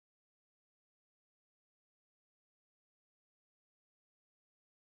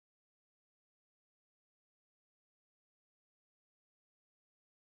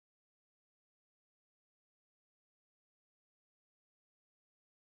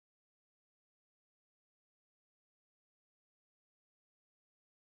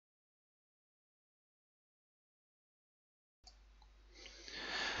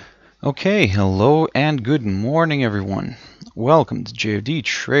Okay, hello and good morning, everyone. Welcome to JFD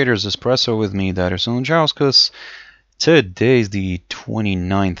Traders Espresso with me, Darius and Anucauskas. Today is the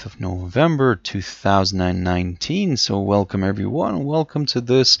 29th of November 2019, so welcome everyone. Welcome to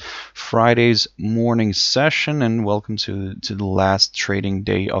this Friday's morning session, and welcome to the last trading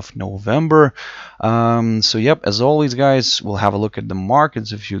day of November. Yep, as always, guys, we'll have a look at the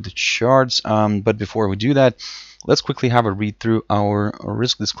markets, a few of the charts. But before we do that, let's quickly have a read through our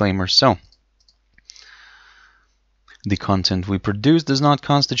risk disclaimer. So, the content we produce does not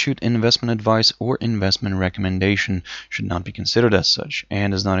constitute investment advice or investment recommendation, should not be considered as such,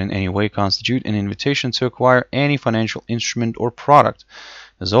 and does not in any way constitute an invitation to acquire any financial instrument or product.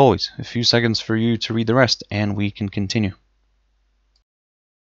 As always, a few seconds for you to read the rest, and we can continue.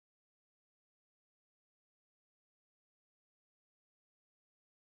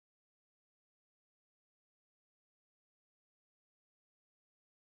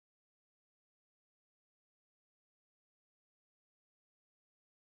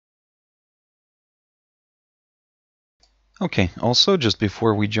 Okay, also just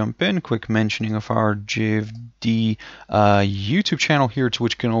before we jump in, quick mentioning of our JFD YouTube channel here, to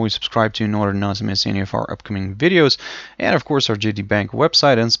which you can always subscribe to in order not to miss any of our upcoming videos, and of course our JFD Bank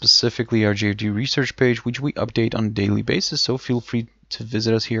website, and specifically our JFD research page, which we update on a daily basis. So feel free to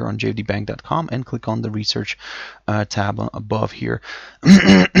visit us here on jfdbank.com and click on the research tab above here.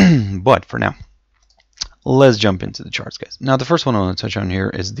 But for now, let's jump into the charts, guys. Now, the first one I want to touch on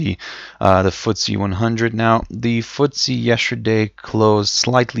here is the FTSE 100. Now, the FTSE yesterday closed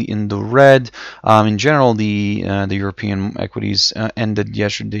slightly in the red. In general, the European equities ended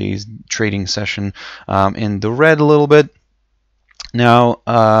yesterday's trading session in the red a little bit. Now,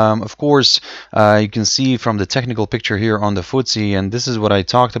 of course, you can see from the technical picture here on the FTSE, and this is what I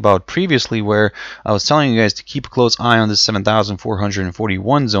talked about previously, where I was telling you guys to keep a close eye on the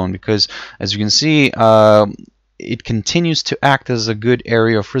 7,441 zone, because as you can see, it continues to act as a good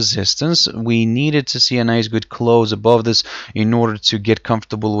area of resistance. We needed to see a nice good close above this in order to get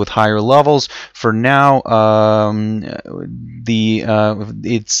comfortable with higher levels. For now,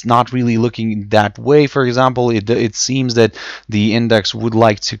 it's not really looking that way. For example, it seems that the index would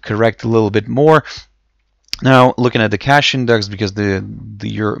like to correct a little bit more. Now, looking at the cash index, because the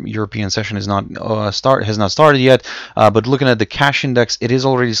European session is not has not started yet, but looking at the cash index, it is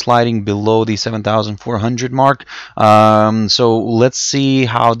already sliding below the 7,400 mark. So let's see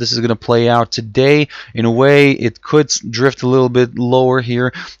how this is going to play out today. In a way, it could drift a little bit lower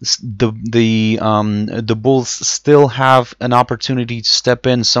here. The bulls still have an opportunity to step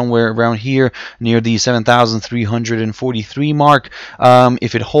in somewhere around here near the 7,343 mark.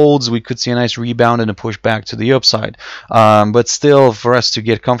 If it holds, we could see a nice rebound and a push back to the upside, but still, for us to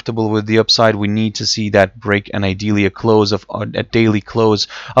get comfortable with the upside, we need to see that break, and ideally a daily close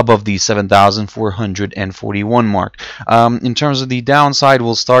above the 7,441 mark. In terms of the downside,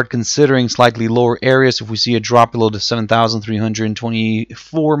 we'll start considering slightly lower areas if we see a drop below the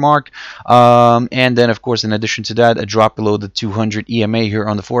 7,324 mark, and then of course, in addition to that, a drop below the 200 EMA here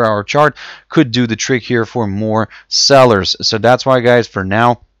on the 4-hour chart could do the trick here for more sellers. So that's why, guys, for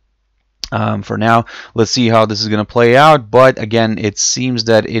now, let's see how this is going to play out. But again, it seems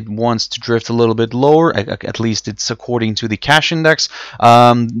that it wants to drift a little bit lower. At least it's according to the cash index.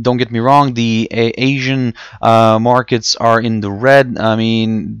 Don't get me wrong, the Asian markets are in the red. I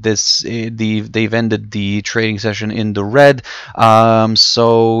mean, they've ended the trading session in the red.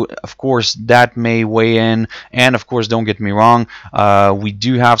 So of course that may weigh in. And of course, don't get me wrong, we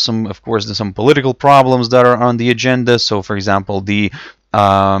do have some political problems that are on the agenda. So for example, the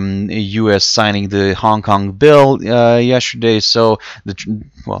U.S. signing the Hong Kong bill yesterday. So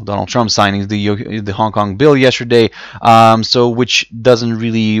Donald Trump signing the Hong Kong bill yesterday. So which doesn't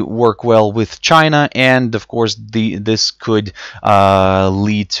really work well with China, and of course this could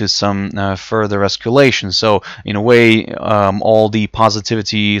lead to some further escalation. So in a way, all the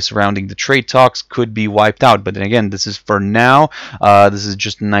positivity surrounding the trade talks could be wiped out. But then again, this is for now. This is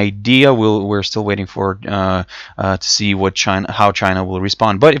just an idea. We're still waiting for to see how China will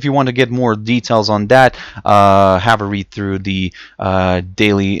respond. But if you want to get more details on that, have a read through the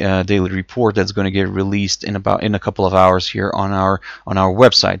daily report that's going to get released in a couple of hours here on our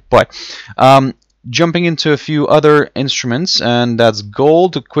website. But jumping into a few other instruments, and that's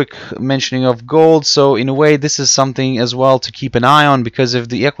gold. A quick mentioning of gold. So in a way, this is something as well to keep an eye on, because if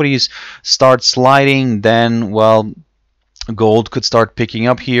the equities start sliding, then, well, Gold could start picking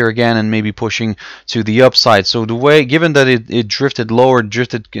up here again and maybe pushing to the upside. So the way, given that it drifted lower,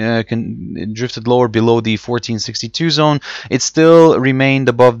 drifted lower below the 1462 zone, it still remained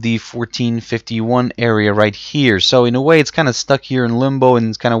above the 1451 area right here. So in a way, it's kind of stuck here in limbo and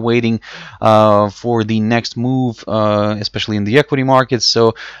it's kind of waiting for the next move, especially in the equity markets.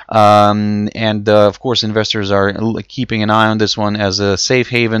 So of course, investors are keeping an eye on this one as a safe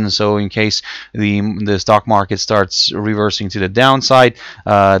haven. So in case the stock market starts reversing to the downside,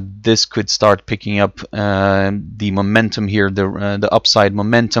 this could start picking up the momentum here, the upside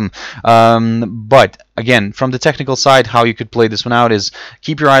momentum. But again, from the technical side, how you could play this one out is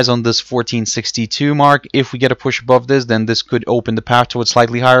keep your eyes on this 1462 mark. If we get a push above this, then this could open the path towards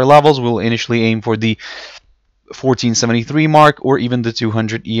slightly higher levels. We'll initially aim for the 1473 mark or even the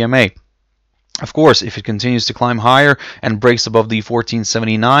 200 EMA. Of course, if it continues to climb higher and breaks above the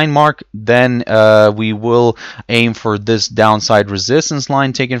 1479 mark, then we will aim for this downside resistance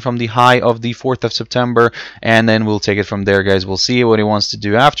line taken from the high of the 4th of September, and then we'll take it from there, guys. We'll see what he wants to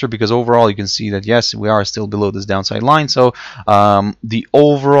do after, because overall you can see that, yes, we are still below this downside line. So the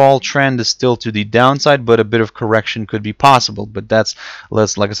overall trend is still to the downside, but a bit of correction could be possible. But that's,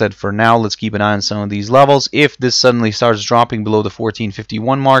 like I said, for now, let's keep an eye on some of these levels. If this suddenly starts dropping below the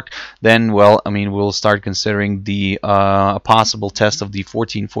 1451 mark, then, well, I mean, we'll start considering the possible test of the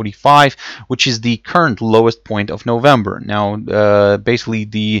 1445, which is the current lowest point of November. Now, basically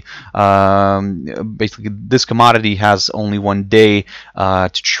this commodity has only one day to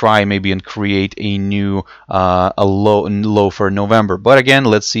try maybe and create a new low for November. But again,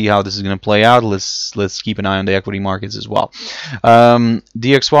 let's see how this is going to play out. Let's keep an eye on the equity markets as well.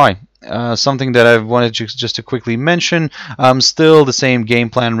 DXY. Something that I wanted just to quickly mention, still the same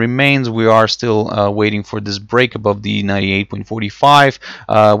game plan remains. We are still waiting for this break above the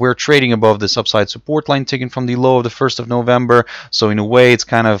 98.45. We're trading above this upside support line taken from the low of the 1st of November. So in a way, it's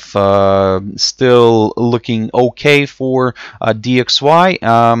kind of still looking okay for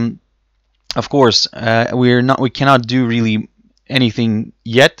DXY. Of course, we cannot do really anything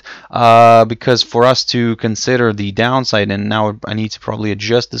yet, because for us to consider the downside, and now I need to probably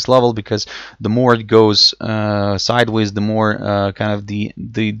adjust this level, because the more it goes sideways, the more kind of the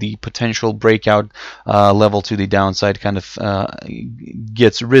potential breakout level to the downside kind of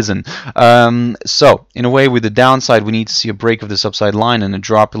gets risen. So in a way, with the downside, we need to see a break of this upside line and a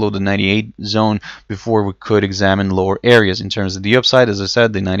drop below the 98 zone before we could examine lower areas. In terms of the upside, as I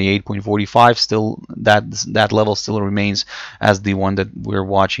said, the 98.45 still, that level still remains as the one that we're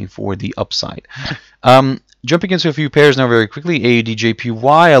watching for the upside. Jumping into a few pairs now very quickly. AUDJPY,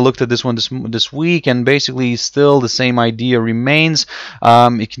 I looked at this one this week, and basically still the same idea remains.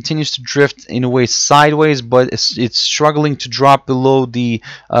 It continues to drift in a way sideways, but it's struggling to drop below the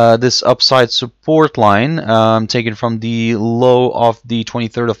this upside support line taken from the low of the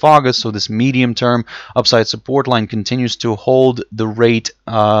 23rd of August. So this medium-term upside support line continues to hold the rate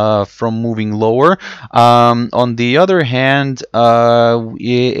from moving lower. On the other hand,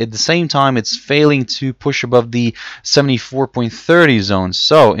 at the same time, it's failing to push above the 74.30 zone.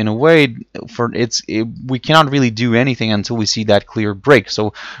 So in a way, we cannot really do anything until we see that clear break.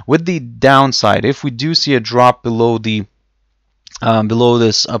 So with the downside, if we do see a drop below the below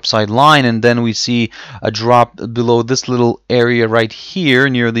this upside line, and then we see a drop below this little area right here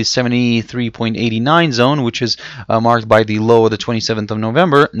near the 73.89 zone, which is marked by the low of the 27th of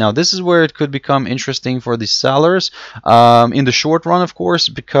November. Now this is where it could become interesting for the sellers in the short run, of course,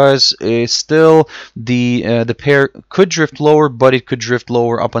 because still the pair could drift lower, but it could drift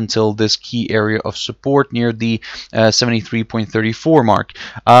lower up until this key area of support near the 73.34 mark.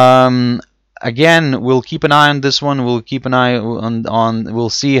 Again, we'll keep an eye on this one. We'll keep an eye on we'll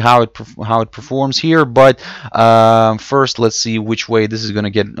see how it performs here. But first, let's see which way this is going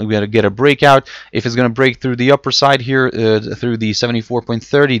to get. We got to get a breakout. If it's going to break through the upper side here, through the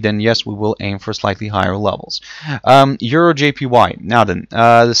 74.30, then yes, we will aim for slightly higher levels. EURJPY. Now then,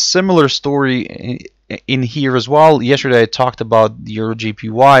 the similar story in here as well. Yesterday I talked about the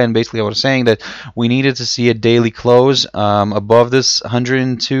EURJPY, and basically I was saying that we needed to see a daily close above this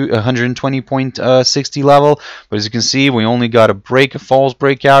 120.60 level, but as you can see, we only got a false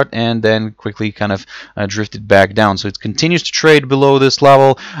breakout, and then quickly kind of drifted back down. So it continues to trade below this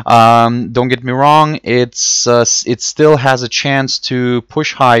level. Don't get me wrong, it still has a chance to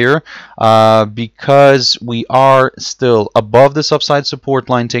push higher because we are still above this upside support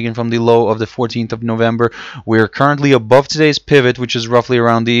line taken from the low of the 14th of November. We're currently above today's pivot, which is roughly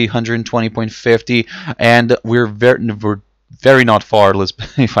around the 120.50, and we're very not far, let's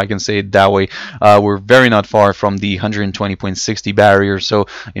if I can say it that way. We're very not far from the 120.60 barrier, so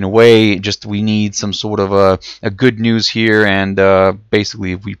in a way just we need some sort of a good news here, and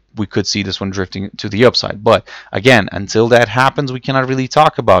basically we could see this one drifting to the upside. But again, until that happens, we cannot really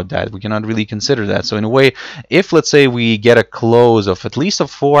talk about that. We cannot really consider that. So in a way, if let's say we get a close of at least a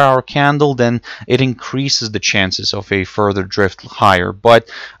 4-hour candle, then it increases the chances of a further drift higher. But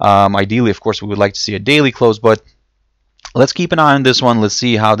ideally, of course, we would like to see a daily close, but let's keep an eye on this one. Let's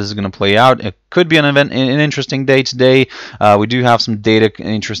see how this is going to play out. It could be an interesting day today. We do have some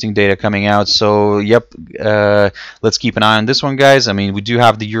interesting data coming out. So, yep, let's keep an eye on this one, guys. I mean, we do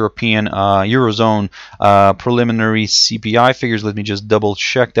have the European Eurozone preliminary CPI figures. Let me just double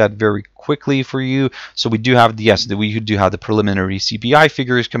check that very quickly for you. So we do have we do have the preliminary CPI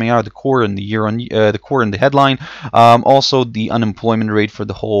figures coming out, the core and the core and the headline. Also the unemployment rate for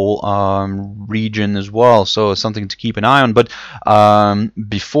the whole region as well. So something to keep an eye on. But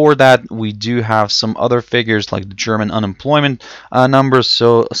before that, we do have some other figures like the German unemployment numbers.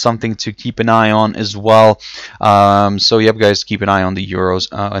 So something to keep an eye on as well. So yep, guys, keep an eye on the euros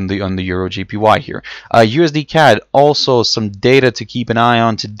on the EURJPY here. USDCAD, also some data to keep an eye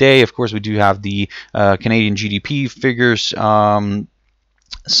on today. Of course, we do have the Canadian GDP figures.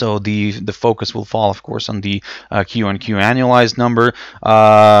 So the focus will fall, of course, on the Q-on-Q annualized number,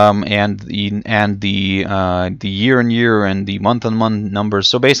 and the year-on-year and the month-on-month numbers.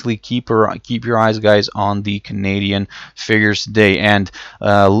 So basically, keep your eyes, guys, on the Canadian figures today. And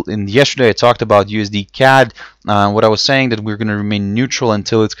yesterday, I talked about USDCAD. What I was saying, that we're going to remain neutral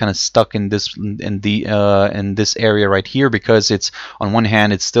until it's kind of stuck in this area right here, because it's, on one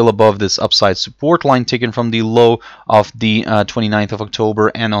hand, it's still above this upside support line taken from the low of the 29th of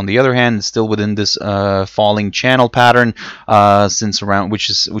October, and on the other hand, it's still within this falling channel pattern since around which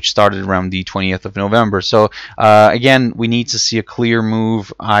started around the 20th of November. So again, we need to see a clear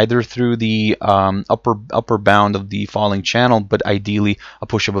move either through the upper bound of the falling channel, but ideally a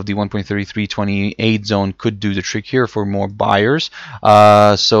push above the 1.3328 zone could do the trick here for more buyers.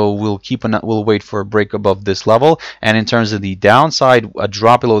 So we'll wait for a break above this level. And in terms of the downside, a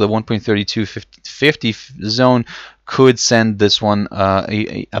drop below the 1.3250 zone could send this one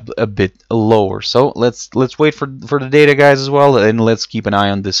a bit lower. So let's wait for the data, guys, as well, and let's keep an eye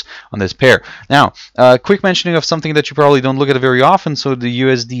on this pair. Now, quick mentioning of something that you probably don't look at very often. So the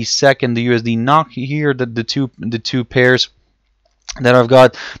USDSEK and the USDNOK here, the two pairs that I've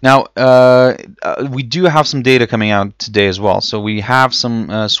got. Now, we do have some data coming out today as well. So we have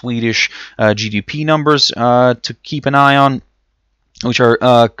some Swedish GDP numbers to keep an eye on, which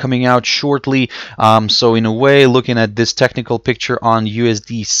are coming out shortly. So in a way, looking at this technical picture on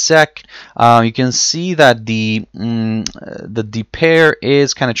USDSEK, you can see that the pair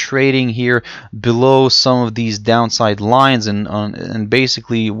is kind of trading here below some of these downside lines, and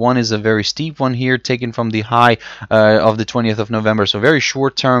basically one is a very steep one here taken from the high of the 20th of November, so very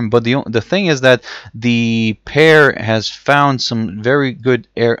short term. But the thing is that the pair has found some very good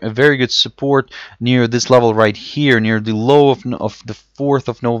support near this level right here, near the low of the 4th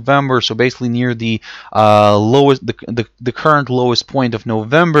of November. So basically near the lowest, the current lowest point of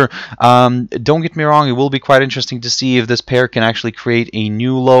November. Don't get me wrong, it will be quite interesting to see if this pair can actually create a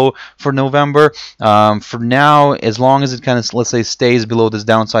new low for November. For now, as long as it kind of, let's say, stays below this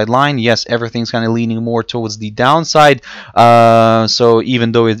downside line, yes, everything's kind of leaning more towards the downside. So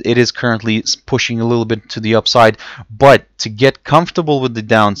even though it is currently pushing a little bit to the upside, but to get comfortable with the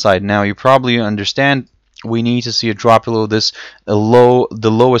downside, now you probably understand, we need to see a drop below this the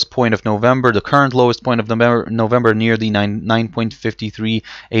lowest point of November, the current lowest point of November near the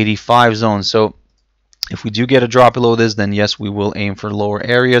 9.5385 zone. So if we do get a drop below this, then yes, we will aim for lower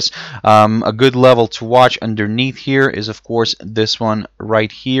areas. A good level to watch underneath here is, of course, this one right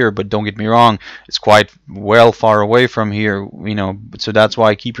here. But don't get me wrong, it's quite well far away from here, you know. So that's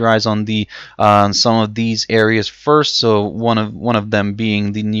why keep your eyes on the some of these areas first. So one of them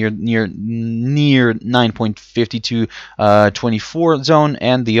being the near 9.5224 zone,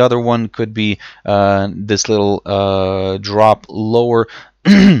 and the other one could be this little drop lower.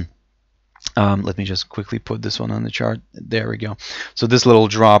 Let me just quickly put this one on the chart. There we go. So this little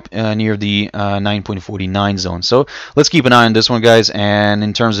drop near the 9.49 zone. So let's keep an eye on this one, guys. And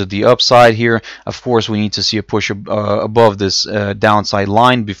in terms of the upside here, of course, we need to see a push above this downside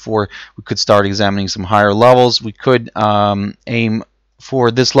line before we could start examining some higher levels. We could aim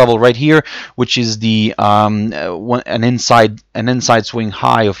for this level right here, which is the an inside swing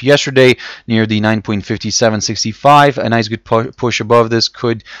high of yesterday near the 9.5765. A nice good push above this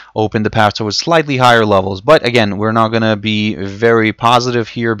could open the path towards slightly higher levels. But again, we're not going to be very positive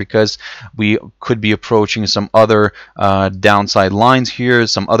here because we could be approaching some other downside lines here,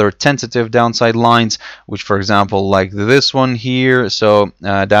 some other tentative downside lines, which, for example, like this one here. So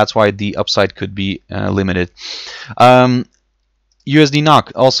that's why the upside could be limited. USD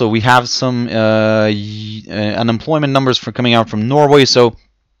NOK, also we have some unemployment numbers coming out from Norway. So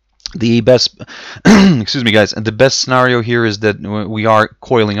the best excuse me guys, the best scenario here is that we are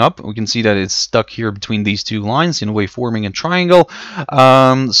coiling up. We can see that it's stuck here between these two lines, in a way forming a triangle.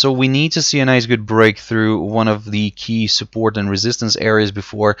 So we need to see a nice good break through one of the key support and resistance areas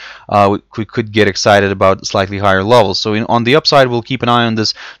before we could get excited about slightly higher levels. So on the upside, we'll keep an eye on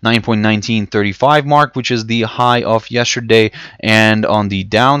this 9.1935 mark, which is the high of yesterday, and on the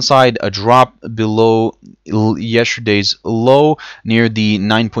downside, a drop below yesterday's low near the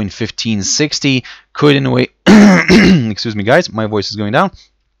 9.1560 could, in a way excuse me guys, my voice is going down,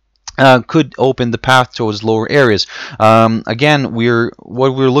 could open the path towards lower areas. Again,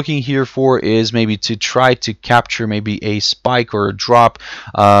 what we're looking here for is maybe to try to capture maybe a spike or a drop.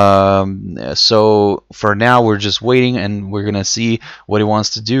 So for now, we're just waiting, and we're gonna see what it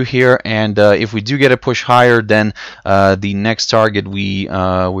wants to do here. And if we do get a push higher, then the next target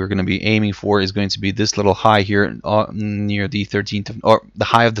we're gonna be aiming for is going to be this little high here near the 13th or the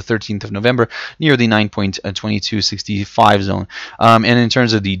high of the 13th of November, near the 9.2265 zone. And in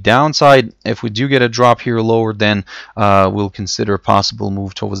terms of the downside, if we do get a drop here lower, then we'll consider a possible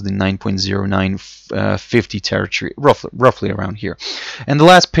move towards the 9.0950 territory, roughly around here. And the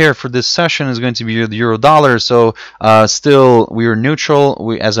last pair for this session is going to be the euro dollar. So still we are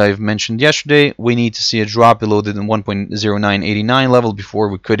neutral. As I've mentioned yesterday, we need to see a drop below the 1.0989 level before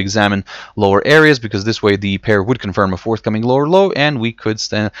we could examine lower areas, because this way the pair would confirm a forthcoming lower low, and we could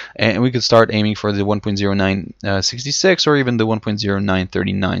start aiming for the 1.0966 or even the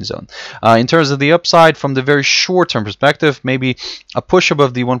 1.0939 zone. In terms of the upside, from the very short-term perspective, maybe a push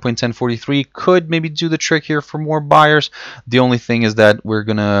above the 1.1043 could maybe do the trick here for more buyers. The only thing is that we're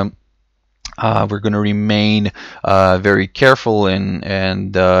gonna remain very careful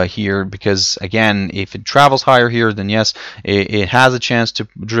and here, because again, if it travels higher here, then yes, it has a chance to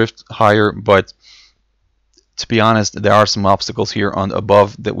drift higher, but to be honest, there are some obstacles here on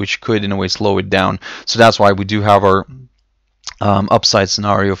above that which could in a way slow it down. So that's why we do have our upside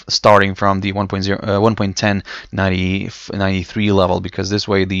scenario starting from the 1.1093 level, because this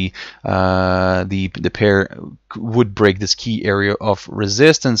way the pair would break this key area of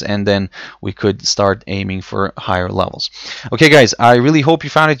resistance, and then we could start aiming for higher levels. Okay guys, I really hope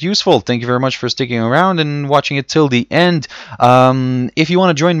you found it useful. Thank you very much for sticking around and watching it till the end. If you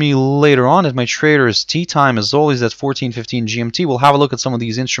want to join me later on at my traders tea time, as always, at 14:15 GMT, we'll have a look at some of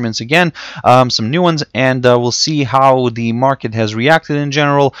these instruments again, some new ones, and we'll see how the market has reacted in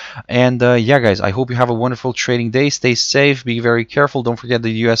general. And yeah guys, I hope you have a wonderful trading day. Stay safe, be very careful. Don't forget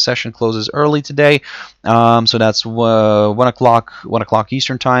the US session closes early today, so that's 1 o'clock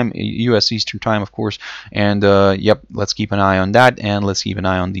Eastern time, US Eastern time, of course. And yep, let's keep an eye on that, and let's keep an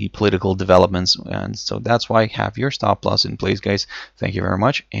eye on the political developments. And so that's why have your stop loss in place, guys. Thank you very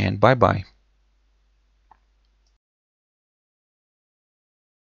much, and bye bye.